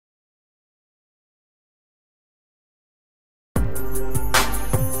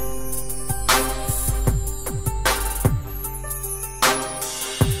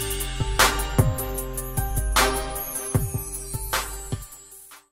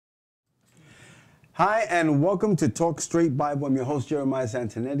Hi, and welcome to Talk Straight Bible. I'm your host, Jeremiah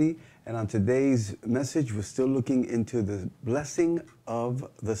Santonetti, and on today's message, we're still looking into the blessing of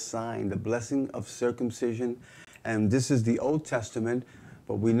the sign, the blessing of circumcision. And this is the Old Testament,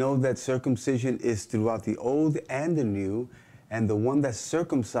 but we know that circumcision is throughout the Old and the New, and the one that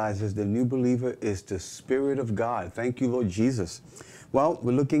circumcises the new believer is the Spirit of God. Thank you, Lord Jesus. Well,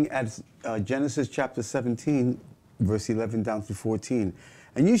 we're looking at Genesis chapter 17, verse 11 down through 14.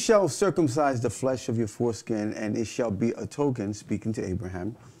 And you shall circumcise the flesh of your foreskin, and it shall be a token, speaking to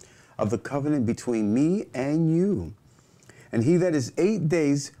Abraham, of the covenant between me and you. And he that is 8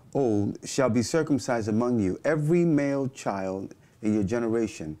 days old shall be circumcised among you, every male child in your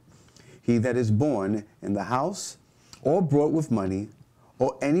generation. He that is born in the house, or brought with money,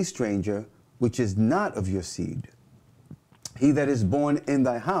 or any stranger, which is not of your seed. He that is born in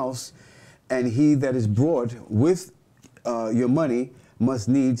thy house, and he that is brought with your money, must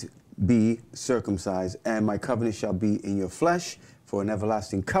needs be circumcised, and my covenant shall be in your flesh for an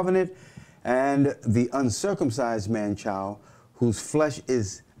everlasting covenant. And the uncircumcised man child, whose flesh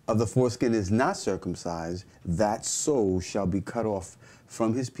is of the foreskin is not circumcised, that soul shall be cut off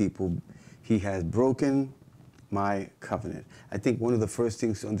from his people. He has broken my covenant. I think one of the first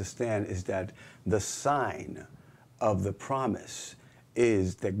things to understand is that the sign of the promise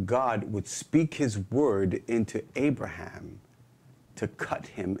is that God would speak his word into Abraham to cut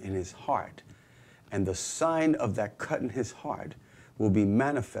him in his heart. And the sign of that cut in his heart will be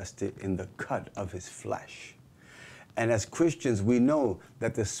manifested in the cut of his flesh. And as Christians, we know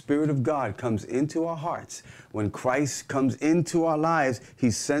that the Spirit of God comes into our hearts. When Christ comes into our lives,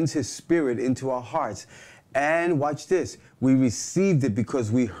 he sends his Spirit into our hearts. And watch this, we received it because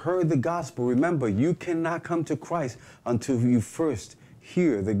we heard the gospel. Remember, you cannot come to Christ until you first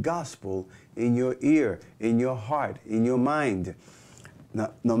hear the gospel in your ear, in your heart, in your mind.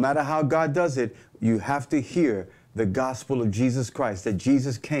 Now, no matter how God does it, you have to hear the gospel of Jesus Christ, that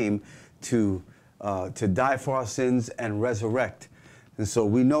Jesus came to die for our sins and resurrect. And so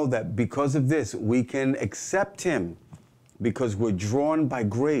we know that because of this, we can accept him because we're drawn by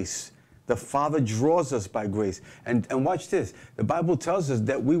grace. The Father draws us by grace. And watch this. The Bible tells us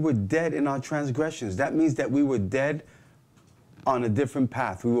that we were dead in our transgressions. That means that we were dead on a different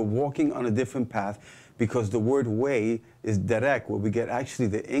path. We were walking on a different path because the word way is derek, where we get actually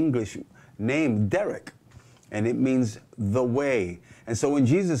the English name Derek. And it means the way. And so when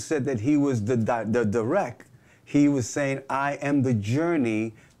Jesus said that he was the direct, he was saying, I am the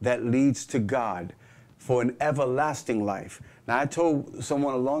journey that leads to God for an everlasting life. Now, I told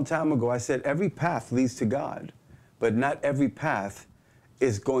someone a long time ago, I said, every path leads to God, but not every path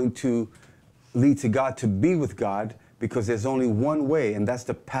is going to lead to God, to be with God, because there's only one way, and that's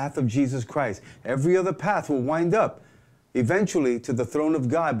the path of Jesus Christ. Every other path will wind up eventually to the throne of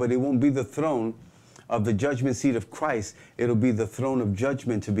God, but it won't be the throne of the judgment seat of Christ. It'll be the throne of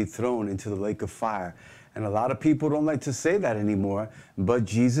judgment to be thrown into the lake of fire. And a lot of people don't like to say that anymore, but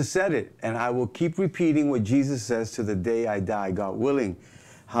Jesus said it. And I will keep repeating what Jesus says to the day I die, God willing.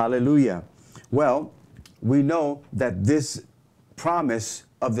 Hallelujah. Well, we know that this promise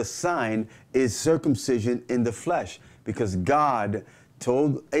of the sign is circumcision in the flesh, because God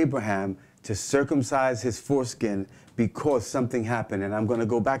told Abraham to circumcise his foreskin because something happened. And I'm going to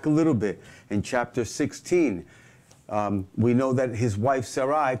go back a little bit. In chapter 16, we know that his wife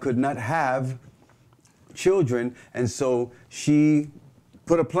Sarai could not have children, and so she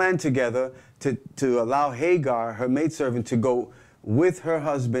put a plan together to allow Hagar, her maidservant, to go with her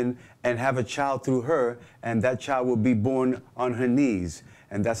husband and have a child through her, and that child will be born on her knees.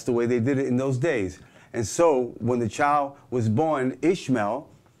 And that's the way they did it in those days. And so when the child was born, Ishmael,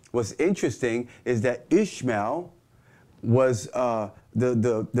 what's interesting is that Ishmael was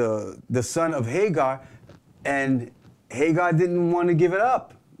the son of Hagar, and Hagar didn't want to give it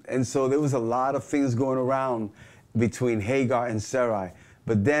up. And so there was a lot of things going around between Hagar and Sarai.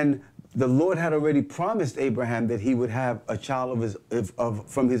 But then the Lord had already promised Abraham that he would have a child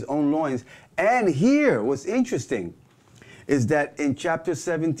from his own loins. And here, what's interesting is that in chapter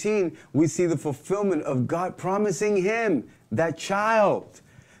 17, we see the fulfillment of God promising him that child,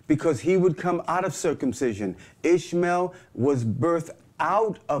 because he would come out of circumcision. Ishmael was birthed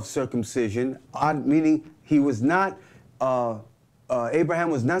out of circumcision, meaning he was not, Abraham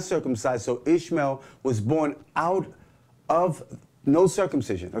was not circumcised, so Ishmael was born out of no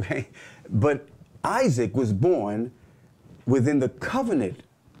circumcision, okay? But Isaac was born within the covenant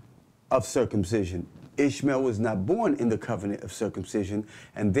of circumcision. Ishmael was not born in the covenant of circumcision,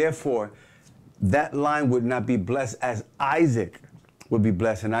 and therefore that line would not be blessed as Isaac would be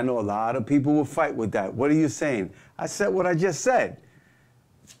blessed. And I know a lot of people will fight with that. What are you saying? I said what I just said.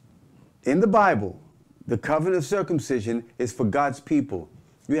 in the Bible, the covenant of circumcision is for God's people.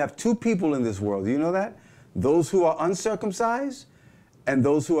 You have two people in this world. Do you know that? Those who are uncircumcised and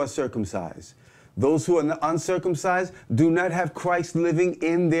those who are circumcised. Those who are uncircumcised do not have Christ living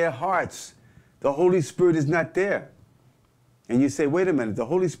in their hearts. The Holy Spirit is not there. And you say, wait a minute, the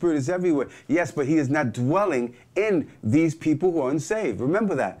Holy Spirit is everywhere. Yes, but he is not dwelling in these people who are unsaved.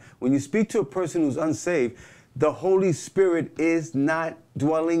 Remember that. When you speak to a person who's unsaved, the Holy Spirit is not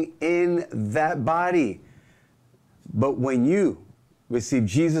dwelling in that body. But when you receive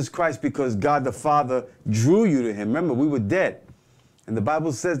Jesus Christ because God the Father drew you to him, remember, we were dead. And the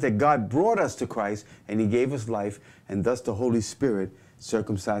Bible says that God brought us to Christ and he gave us life, and thus the Holy Spirit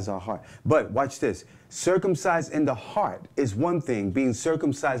circumcised our heart. But watch this. Circumcised in the heart is one thing. Being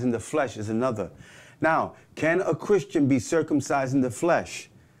circumcised in the flesh is another. Now, can a Christian be circumcised in the flesh?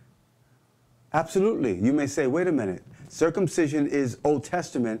 Absolutely. You may say, wait a minute. Circumcision is Old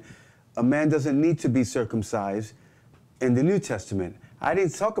Testament. A man doesn't need to be circumcised in the New Testament. I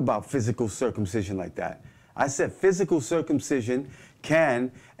didn't talk about physical circumcision like that. I said physical circumcision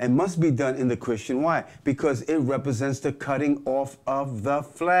can and must be done in the Christian. Why? Because it represents the cutting off of the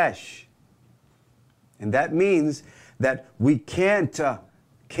flesh. And that means that we can't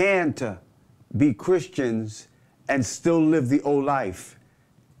be Christians and still live the old life.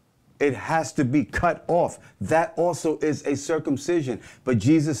 It has to be cut off. That also is a circumcision. But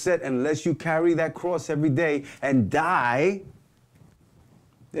Jesus said, unless you carry that cross every day and die,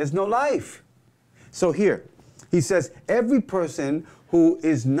 there's no life. So here, he says, every person who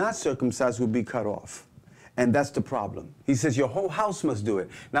is not circumcised will be cut off. And that's the problem. He says, your whole house must do it.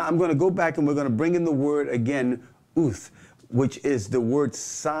 Now, I'm going to go back and we're going to bring in the word again, uth, which is the word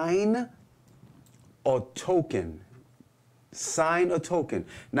sign or token. Sign or token.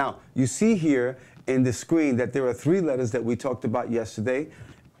 Now, you see here in the screen that there are three letters that we talked about yesterday.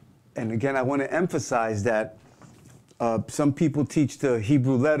 And again, I want to emphasize that some people teach the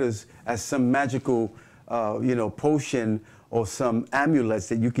Hebrew letters as some magical, potion or some amulets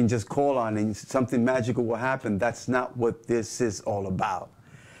that you can just call on and something magical will happen. That's not what this is all about.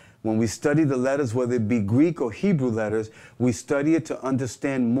 When we study the letters, whether it be Greek or Hebrew letters, we study it to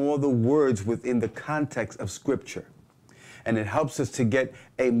understand more the words within the context of Scripture. And it helps us to get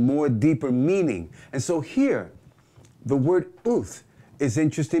a more deeper meaning. And so here, the word uth is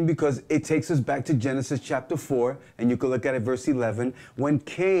interesting because it takes us back to Genesis chapter 4, and you can look at it, verse 11. When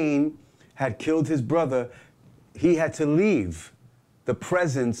Cain had killed his brother, he had to leave the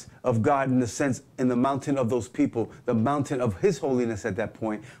presence of God in the sense in the mountain of those people, the mountain of his holiness at that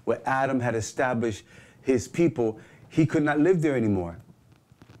point, where Adam had established his people. He could not live there anymore.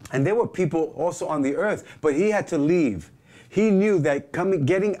 And there were people also on the earth, but he had to leave. He knew that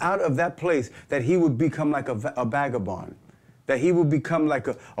getting out of that place, that he would become like a vagabond, that he would become like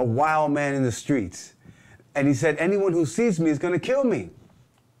a wild man in the streets. And he said, anyone who sees me is going to kill me.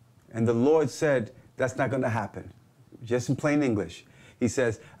 And the Lord said, that's not going to happen. Just in plain English. He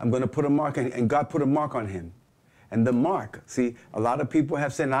says, I'm going to put a mark on him. And God put a mark on him. And the mark, see, a lot of people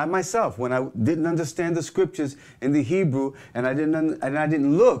have said, and I myself, when I didn't understand the scriptures in the Hebrew and I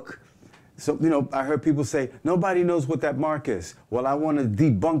didn't look, so, I heard people say, nobody knows what that mark is. Well, I want to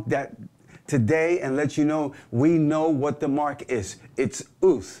debunk that today and let you know we know what the mark is. It's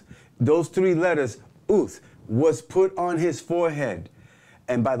uth. Those three letters, uth, was put on his forehead.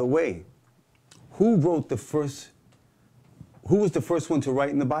 And by the way, who was the first one to write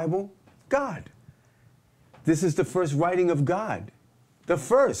in the Bible? God. This is the first writing of God. The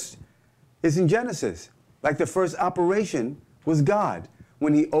first is in Genesis. Like the first operation was God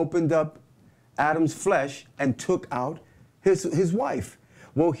when he opened up Adam's flesh and took out his wife.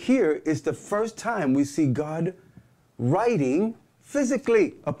 Well, here is the first time we see God writing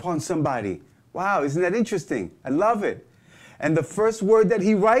physically upon somebody. Wow, isn't that interesting? I love it. And the first word that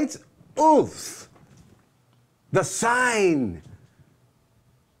he writes, uth, the sign.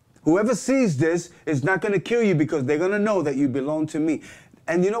 Whoever sees this is not going to kill you because they're going to know that you belong to me.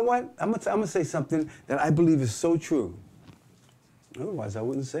 And you know what? I'm going to say something that I believe is so true. Otherwise, I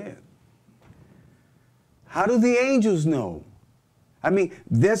wouldn't say it. How do the angels know? I mean,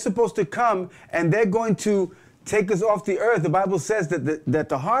 they're supposed to come and they're going to take us off the earth. The Bible says that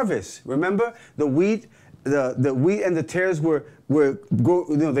the harvest, remember, the wheat and the tares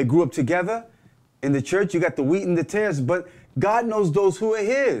they grew up together. In the church, you got the wheat and the tares, but God knows those who are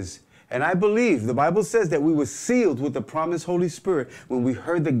his. And I believe, the Bible says that we were sealed with the promised Holy Spirit when we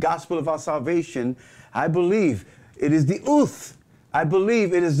heard the gospel of our salvation. I believe it is the uth. I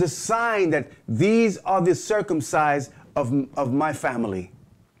believe it is the sign that these are the circumcised of my family.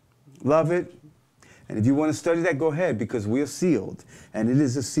 Love it? And if you want to study that, go ahead, because we are sealed, and it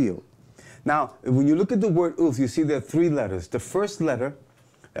is a seal. Now, when you look at the word uth, you see there are three letters. The first letter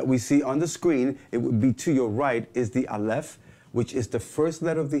that we see on the screen, it would be to your right, is the aleph, which is the first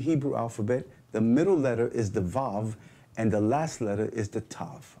letter of the Hebrew alphabet. The middle letter is the vav, and the last letter is the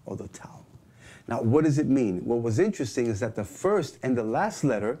tav, or the tau. Now, what does it mean? What was interesting is that the first and the last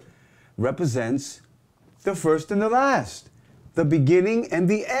letter represents the first and the last, the beginning and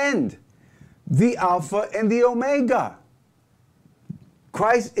the end, the Alpha and the Omega.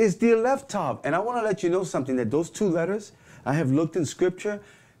 Christ is the aleph tav. And I want to let you know something, that those two letters, I have looked in Scripture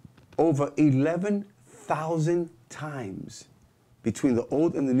over 11,000 times between the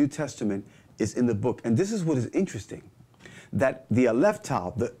Old and the New Testament is in the book. And this is what is interesting, that the aleph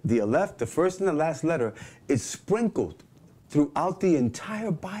tav, the aleph, the first and the last letter, is sprinkled throughout the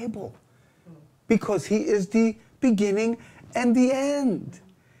entire Bible because he is the beginning and the end.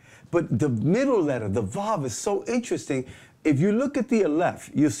 But the middle letter, the vav, is so interesting. If you look at the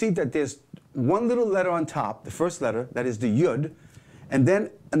aleph, you see that there's one little letter on top, the first letter, that is the yud, and then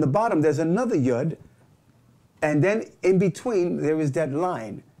on the bottom there's another yud, and then in between there is that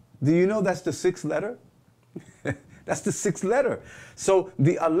line. Do you know that's the sixth letter? That's the sixth letter. So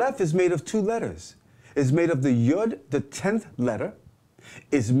the aleph is made of two letters. It's made of the yud, the 10th letter,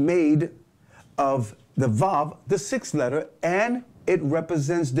 is made of the vav, the sixth letter, and it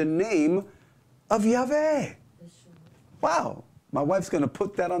represents the name of Yahweh. Wow. My wife's going to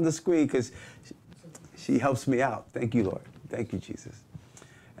put that on the screen because she helps me out. Thank you, Lord. Thank you, Jesus.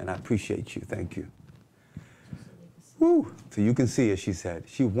 And I appreciate you. Thank you. Woo. So you can see it, she said.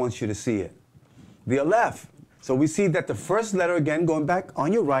 She wants you to see it. The aleph. So we see that the first letter, again, going back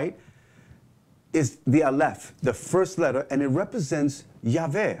on your right, is the aleph, the first letter, and it represents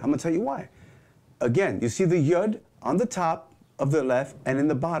Yahweh. I'm going to tell you why. Again, you see the yud on the top of the left and in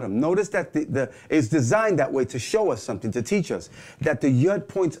the bottom. Notice that it's designed that way to show us something, to teach us that the yud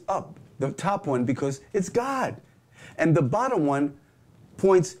points up, the top one, because it's God. And the bottom one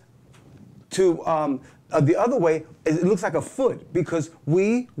points to the other way. It looks like a foot because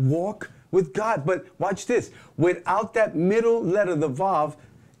we walk with God. But watch this. Without that middle letter, the vav,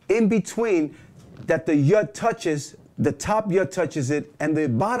 in between, that the yud touches, the top yud touches it, and the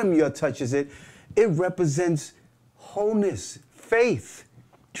bottom yud touches it, it represents wholeness, faith,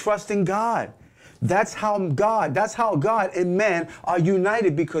 trust in God. That's how God and man are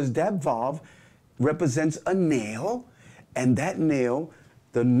united, because that vav represents a nail, and that nail,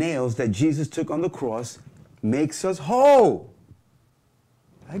 the nails that Jesus took on the cross, makes us whole.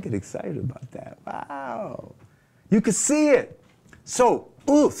 I get excited about that. Wow. You can see it. So,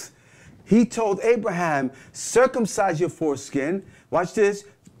 Uth, he told Abraham, circumcise your foreskin. Watch this.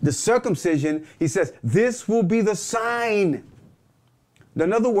 The circumcision, he says, this will be the sign.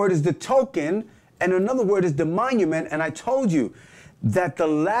 Another word is the token, and another word is the monument. And I told you that the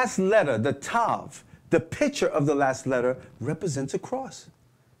last letter, the tav, the picture of the last letter, represents a cross.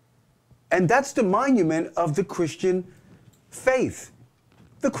 And that's the monument of the Christian faith,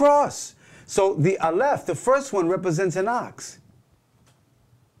 the cross. So the aleph, the first one, represents an ox.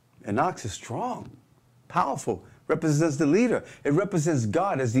 An ox is strong, powerful, represents the leader. It represents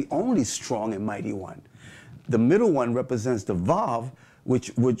God as the only strong and mighty one. The middle one represents the vav,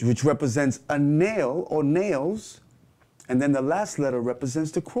 which represents a nail or nails. And then the last letter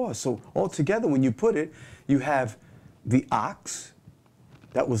represents the cross. So altogether, when you put it, you have the ox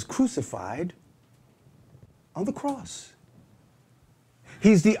that was crucified on the cross.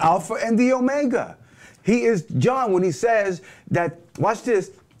 He's the Alpha and the Omega. He is John when he says that, watch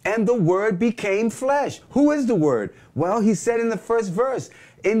this, and the Word became flesh. Who is the Word? Well, he said in the first verse,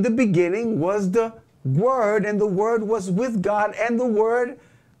 in the beginning was the Word, and the Word was with God, and the Word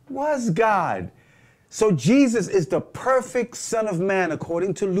was God. So Jesus is the perfect Son of Man,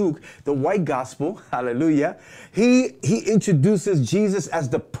 according to Luke, the white gospel. Hallelujah. He introduces Jesus as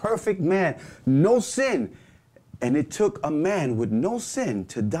the perfect man, no sin. And it took a man with no sin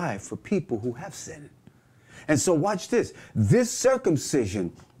to die for people who have sinned. And so watch this. This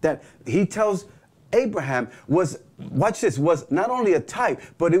circumcision that he tells Abraham was, watch this, was not only a type,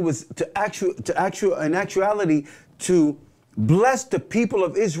 but it was in actuality to bless the people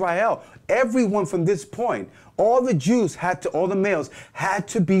of Israel. Everyone from this point, all the Jews had to, all the males had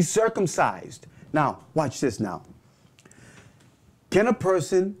to be circumcised. Now, watch this now. Can a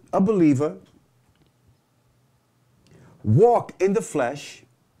person, a believer, walk in the flesh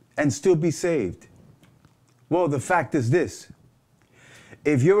and still be saved? Well, the fact is this.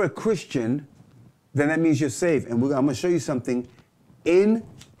 If you're a Christian, then that means you're saved. And I'm going to show you something in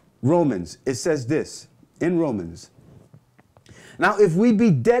Romans. It says this, in Romans. Now, if we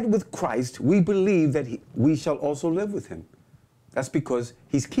be dead with Christ, we believe that we shall also live with him. That's because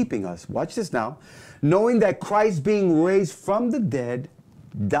he's keeping us. Watch this now. Knowing that Christ being raised from the dead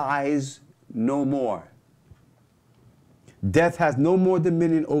dies no more. Death has no more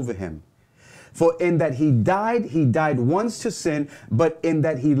dominion over him. For in that he died once to sin, but in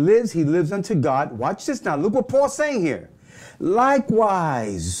that he lives unto God. Watch this now. Look what Paul's saying here.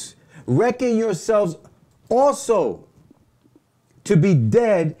 Likewise, reckon yourselves also to be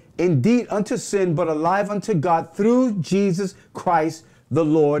dead indeed unto sin, but alive unto God through Jesus Christ the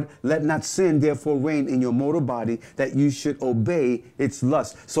Lord. Let not sin therefore reign in your mortal body, that you should obey its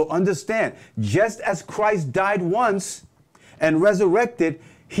lust. So understand, just as Christ died once and resurrected,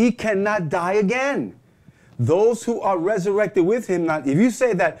 he cannot die again. Those who are resurrected with him, not if you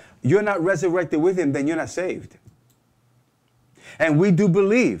say that you're not resurrected with him, then you're not saved. And we do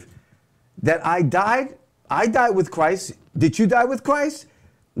believe that I died with Christ. Did you die with Christ?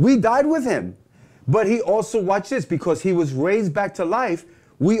 We died with him. But he also, watch this, because he was raised back to life,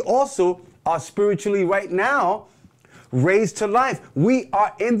 we also are spiritually right now raised to life. We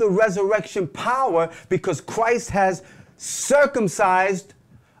are in the resurrection power because Christ has circumcised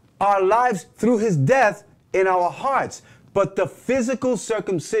our lives through his death in our hearts. But the physical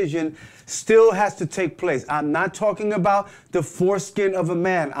circumcision still has to take place. I'm not talking about the foreskin of a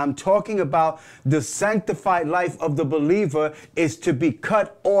man. I'm talking about the sanctified life of the believer is to be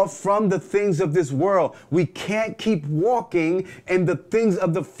cut off from the things of this world. We can't keep walking in the things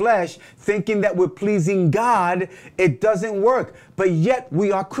of the flesh thinking that we're pleasing God. It doesn't work. But yet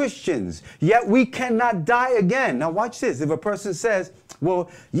we are Christians. Yet we cannot die again. Now watch this. If a person says,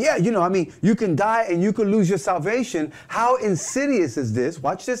 well, yeah, you can die and you can lose your salvation. How insidious is this?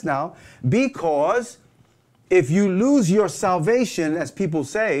 Watch this now. Because if you lose your salvation, as people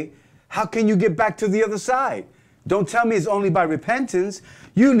say, how can you get back to the other side? Don't tell me it's only by repentance.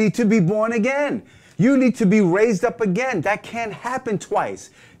 You need to be born again. You need to be raised up again. That can't happen twice.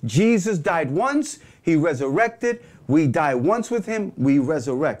 Jesus died once, he resurrected. We die once with him, we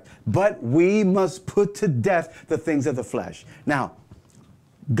resurrect. But we must put to death the things of the flesh. Now,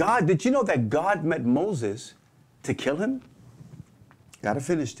 did you know that God met Moses to kill him? Got to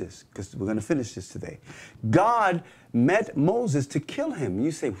finish this because we're going to finish this today. God met Moses to kill him.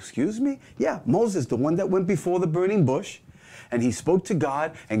 You say, excuse me? Yeah, Moses, the one that went before the burning bush. And he spoke to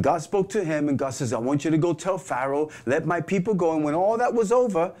God and God spoke to him. And God says, I want you to go tell Pharaoh, let my people go. And when all that was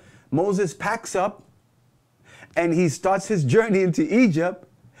over, Moses packs up and he starts his journey into Egypt.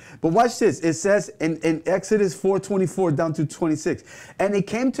 But watch this. It says in Exodus 4:24 down to 26. And it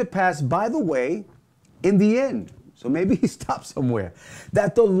came to pass by the way in the end. So maybe he stopped somewhere.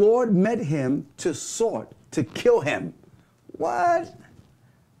 That the Lord met him to sought to kill him. What?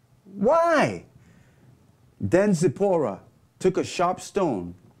 Why? Then Zipporah took a sharp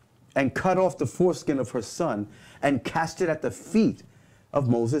stone and cut off the foreskin of her son and cast it at the feet of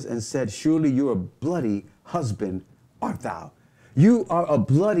Moses and said, surely you're a bloody husband art thou. You are a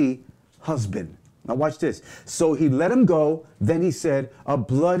bloody husband. Now watch this. So he let him go. Then he said, a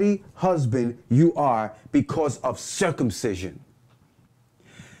bloody husband you are because of circumcision.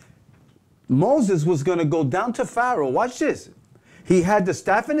 Moses was going to go down to Pharaoh. Watch this. He had the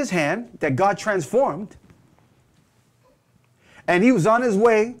staff in his hand that God transformed. And he was on his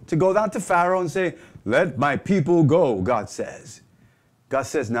way to go down to Pharaoh and say, let my people go, God says. God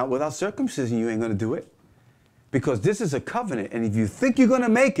says, not without circumcision, you ain't going to do it. Because this is a covenant. And if you think you're going to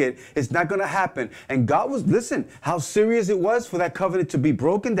make it, it's not going to happen. And God was, listen, how serious it was for that covenant to be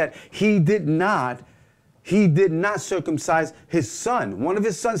broken, that he did not circumcise his son. One of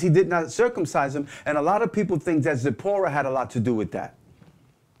his sons, he did not circumcise him. And a lot of people think that Zipporah had a lot to do with that.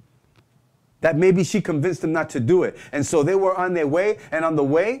 That maybe she convinced him not to do it. And so they were on their way. And on the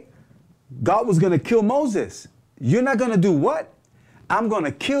way, God was going to kill Moses. You're not going to do what? I'm going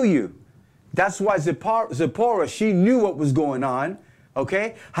to kill you. That's why Zipporah, she knew what was going on.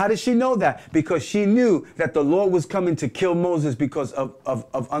 Okay? How did she know that? Because she knew that the Lord was coming to kill Moses because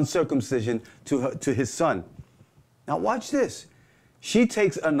of uncircumcision to his son. Now watch this. She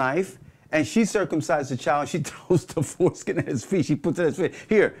takes a knife and she circumcises the child. She throws the foreskin at his feet. She puts it at his feet.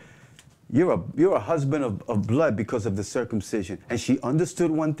 Here, you're a husband of blood because of the circumcision. And she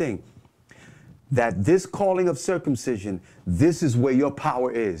understood one thing. That this calling of circumcision, this is where your power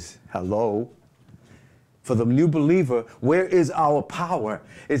is. Hello? For the new believer, where is our power?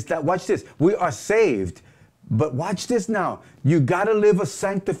 It's that, watch this, we are saved. But watch this now. You got to live a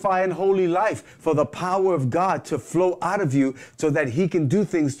sanctified and holy life for the power of God to flow out of you so that he can do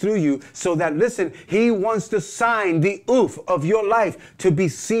things through you. So that, listen, he wants to sign the oof of your life to be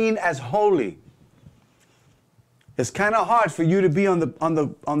seen as holy. It's kind of hard for you to be on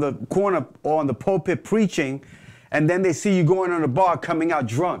the corner or on the pulpit preaching and then they see you going on a bar coming out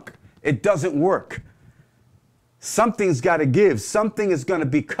drunk. It doesn't work. Something's got to give. Something is going to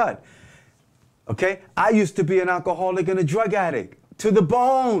be cut. Okay? I used to be an alcoholic and a drug addict to the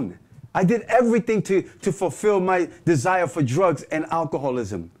bone. I did everything to fulfill my desire for drugs and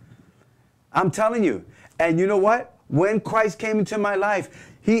alcoholism. I'm telling you. And you know what? When Christ came into my life,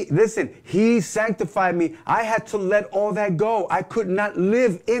 He sanctified me. I had to let all that go. I could not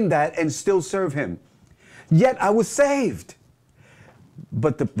live in that and still serve Him. Yet I was saved.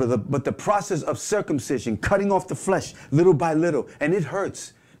 But the process of circumcision, cutting off the flesh little by little, and it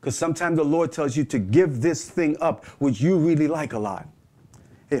hurts because sometimes the Lord tells you to give this thing up, which you really like a lot.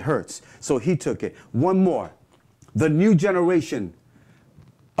 It hurts. So He took it. One more. The new generation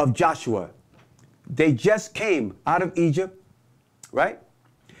of Joshua. They just came out of Egypt, right?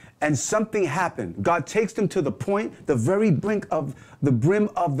 And something happened. God takes them to the point, the very brink of the brim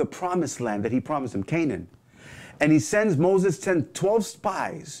of the promised land that He promised them, Canaan. And He sends Moses 12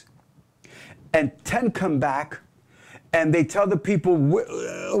 spies, and 10 come back, and they tell the people,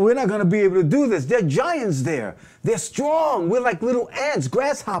 we're not going to be able to do this. There are giants there. They're strong. We're like little ants,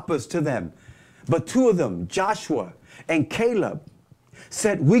 grasshoppers to them. But 2 of them, Joshua and Caleb,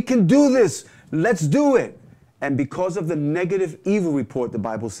 said, we can do this. Let's do it. And because of the negative evil report, the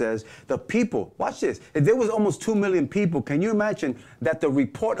Bible says, the people, watch this, if there was almost 2 million people, can you imagine that the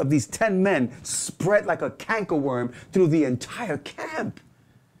report of these 10 men spread like a cankerworm through the entire camp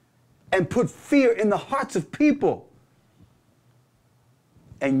and put fear in the hearts of people?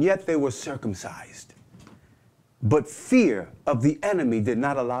 And yet they were circumcised. But fear of the enemy did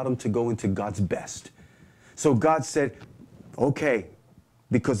not allow them to go into God's best. So God said, okay,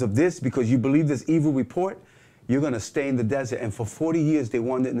 because of this, because you believe this evil report, you're going to stay in the desert. And for 40 years, they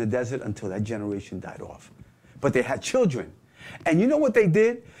wandered in the desert until that generation died off. But they had children. And you know what they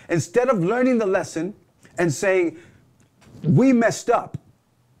did? Instead of learning the lesson and saying, we messed up,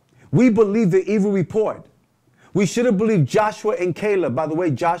 we believed the evil report, we should have believed Joshua and Caleb. By the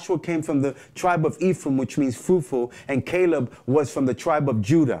way, Joshua came from the tribe of Ephraim, which means fruitful, and Caleb was from the tribe of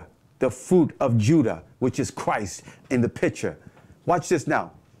Judah, the fruit of Judah, which is Christ in the picture. Watch this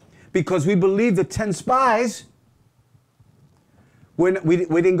now. Because we believed the 10 spies, we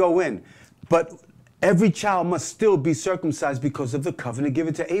didn't go in. But every child must still be circumcised because of the covenant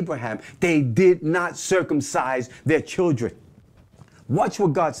given to Abraham. They did not circumcise their children. Watch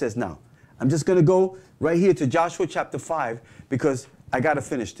what God says now. I'm just going to go right here to Joshua chapter 5 because I got to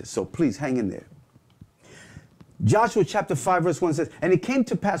finish this. So please hang in there. Joshua chapter 5 verse 1 says, and it came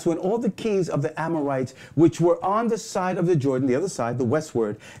to pass when all the kings of the Amorites, which were on the side of the Jordan, the other side, the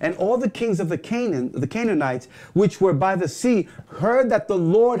westward, and all the kings of the Canaanites, which were by the sea, heard that the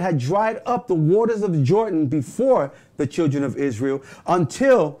Lord had dried up the waters of the Jordan before the children of Israel,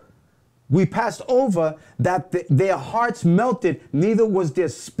 until we passed over, that their hearts melted, neither was there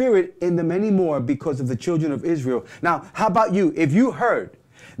spirit in them anymore because of the children of Israel. Now, how about you? If you heard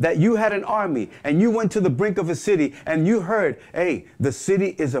that you had an army and you went to the brink of a city and you heard, hey, the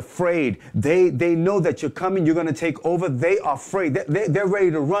city is afraid. They know that you're coming. You're going to take over. They are afraid. They're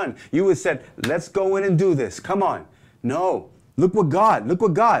ready to run. You would have said, let's go in and do this. Come on. No. Look what God.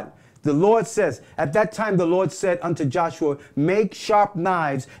 The Lord says, at that time the Lord said unto Joshua, make sharp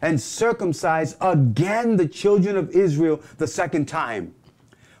knives and circumcise again the children of Israel the second time.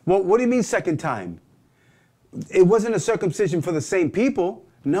 Well, what do you mean second time? It wasn't a circumcision for the same people.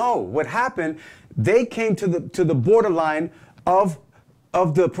 No, what happened, they came to the borderline of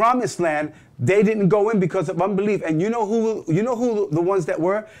the promised land. They didn't go in because of unbelief. And you know who the ones that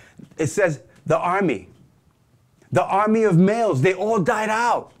were? It says the army of males, they all died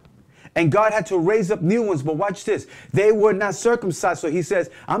out. And God had to raise up new ones. But watch this. They were not circumcised. So He says,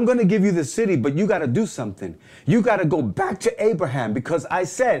 I'm going to give you the city, but you got to do something. You got to go back to Abraham, because I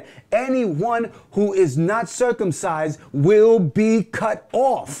said anyone who is not circumcised will be cut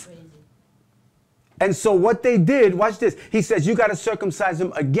off. And so what they did, watch this. He says, you got to circumcise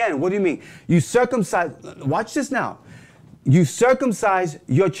them again. What do you mean? You circumcise. Watch this now. You circumcise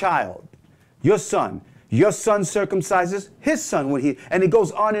your child, your son. Your son circumcises his son and it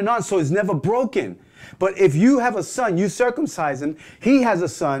goes on and on, so it's never broken. But if you have a son, you circumcise him, he has a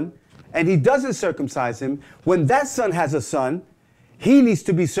son, and he doesn't circumcise him, when that son has a son, he needs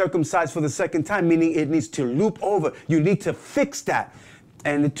to be circumcised for the second time, meaning it needs to loop over. You need to fix that.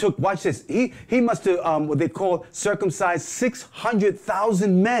 And it took, watch this, he must have, what they call circumcised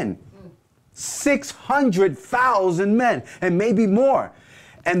 600,000 men. 600,000 men, and maybe more.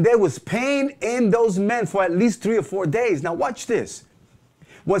 And there was pain in those men for at least 3 or 4 days. Now watch this.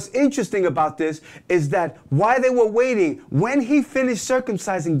 What's interesting about this is that while they were waiting, when he finished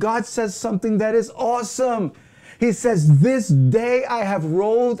circumcising, God says something that is awesome. He says, this day I have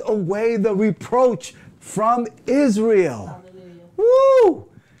rolled away the reproach from Israel. Hallelujah. Woo!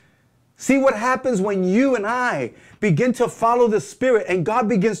 See what happens when you and I begin to follow the Spirit and God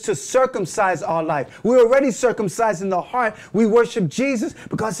begins to circumcise our life. We're already circumcised in the heart. We worship Jesus.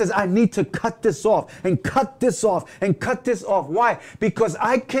 But God says, I need to cut this off and cut this off and cut this off. Why? Because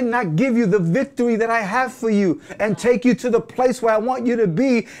I cannot give you the victory that I have for you and take you to the place where I want you to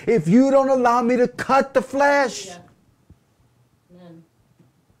be if you don't allow me to cut the flesh. Yeah. Amen.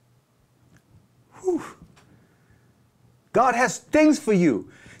 Whew. God has things for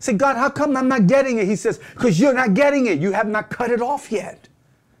you. Say, God, how come I'm not getting it? He says, because you're not getting it. You have not cut it off yet.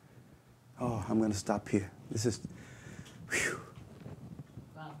 Oh, I'm going to stop here. This is, whew.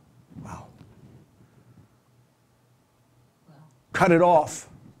 Wow. Wow. Wow. Cut it off.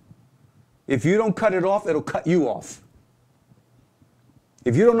 If you don't cut it off, it'll cut you off.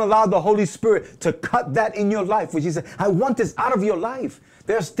 If you don't allow the Holy Spirit to cut that in your life, which He said, I want this out of your life.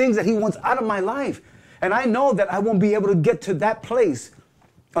 There's things that He wants out of my life. And I know that I won't be able to get to that place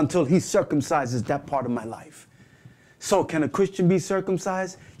until He circumcises that part of my life. So can a Christian be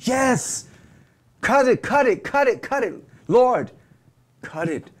circumcised? Yes. Cut it, cut it, cut it, cut it. Lord, cut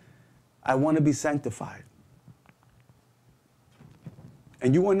it. I want to be sanctified.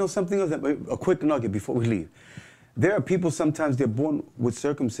 And you want to know something else? A quick nugget before we leave. There are people sometimes they're born with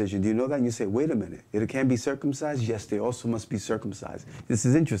circumcision. Do you know that? And you say, wait a minute, it can be circumcised? Yes, they also must be circumcised. This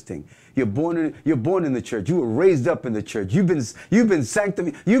is interesting. You're born in the church. You were raised up in the church. You've been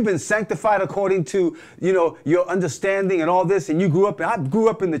sanctified according to, your understanding and all this. And I grew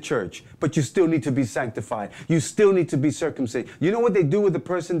up in the church, but you still need to be sanctified. You still need to be circumcised. You know what they do with the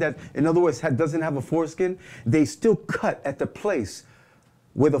person that, in other words, doesn't have a foreskin? They still cut at the place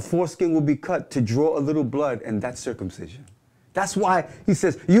where the foreskin will be cut to draw a little blood, and that's circumcision. That's why He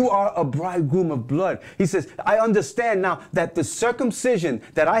says, you are a bridegroom of blood. He says, I understand now that the circumcision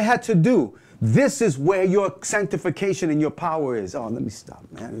that I had to do, this is where your sanctification and your power is. Oh, let me stop,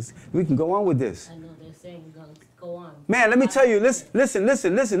 man. We can go on with this. I know they're saying go on. Man, let me tell you, listen,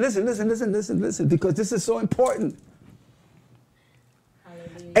 because this is so important.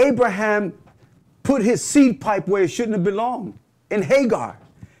 Hallelujah. Abraham put his seed pipe where it shouldn't have belonged, in Hagar.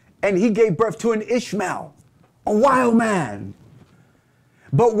 And he gave birth to an Ishmael, a wild man.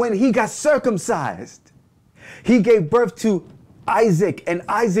 But when he got circumcised, he gave birth to Isaac, and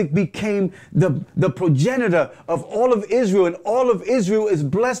Isaac became the progenitor of all of Israel, and all of Israel is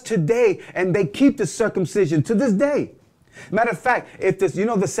blessed today, and they keep the circumcision to this day. Matter of fact, if this,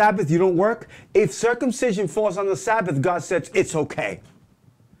 the Sabbath, you don't work. If circumcision falls on the Sabbath, God says it's okay.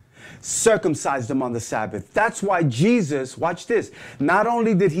 Circumcised them on the Sabbath. That's why Jesus, watch this, not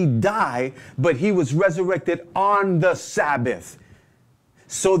only did He die, but He was resurrected on the Sabbath,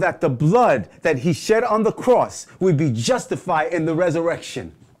 so that the blood that He shed on the cross would be justified in the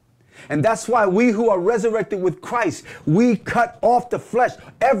resurrection. And that's why we who are resurrected with Christ, we cut off the flesh,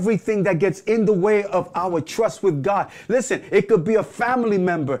 everything that gets in the way of our trust with God. Listen, it could be a family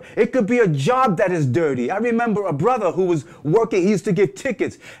member. It could be a job that is dirty. I remember a brother who was working. He used to give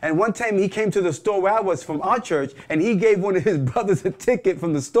tickets. And one time he came to the store where I was from our church, and he gave one of his brothers a ticket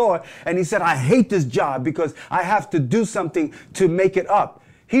from the store. And he said, I hate this job because I have to do something to make it up.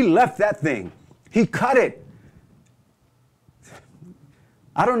 He left that thing. He cut it.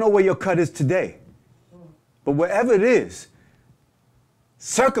 I don't know where your cut is today, but wherever it is,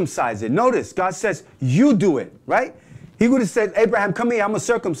 circumcise it. Notice, God says, you do it, right? He would have said, Abraham, come here, I'm going to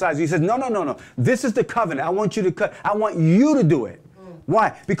circumcise you. He says, no. This is the covenant. I want you to cut. I want you to do it.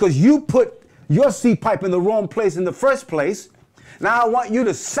 Why? Because you put your seed pipe in the wrong place in the first place. Now I want you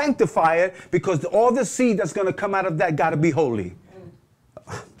to sanctify it, because all the seed that's going to come out of that got to be holy.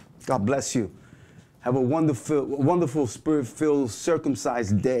 God bless you. Have a wonderful Spirit-filled,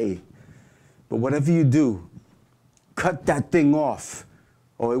 circumcised day. But whatever you do, cut that thing off,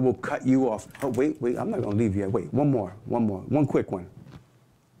 or it will cut you off. Oh, wait, I'm not going to leave yet. Wait, one quick one.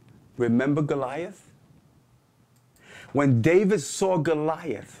 Remember Goliath? When David saw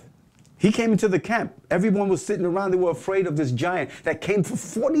Goliath, he came into the camp. Everyone was sitting around. They were afraid of this giant that came for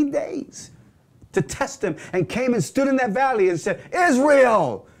 40 days to test him, and came and stood in that valley and said,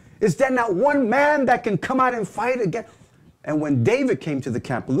 Israel! Is there not one man that can come out and fight again? And when David came to the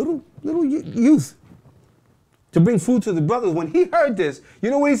camp, a little youth, to bring food to the brothers, when he heard this,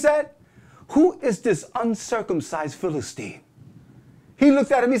 you know what he said? Who is this uncircumcised Philistine? He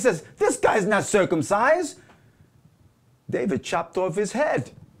looked at him, he says, this guy's not circumcised. David chopped off his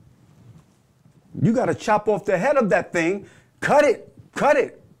head. You got to chop off the head of that thing. Cut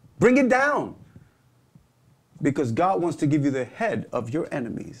it. Bring it down. Because God wants to give you the head of your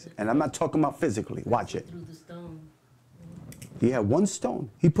enemies. And I'm not talking about physically. Watch it. Through the stone. He had one stone.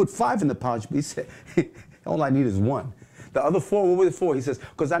 He put 5 in the pouch, but he said, all I need is 1. The other 4, what were the 4? He says,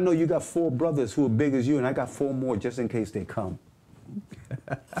 because I know you got 4 brothers who are big as you, and I got 4 more just in case they come.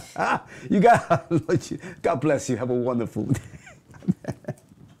 You got, God bless you. Have a wonderful day.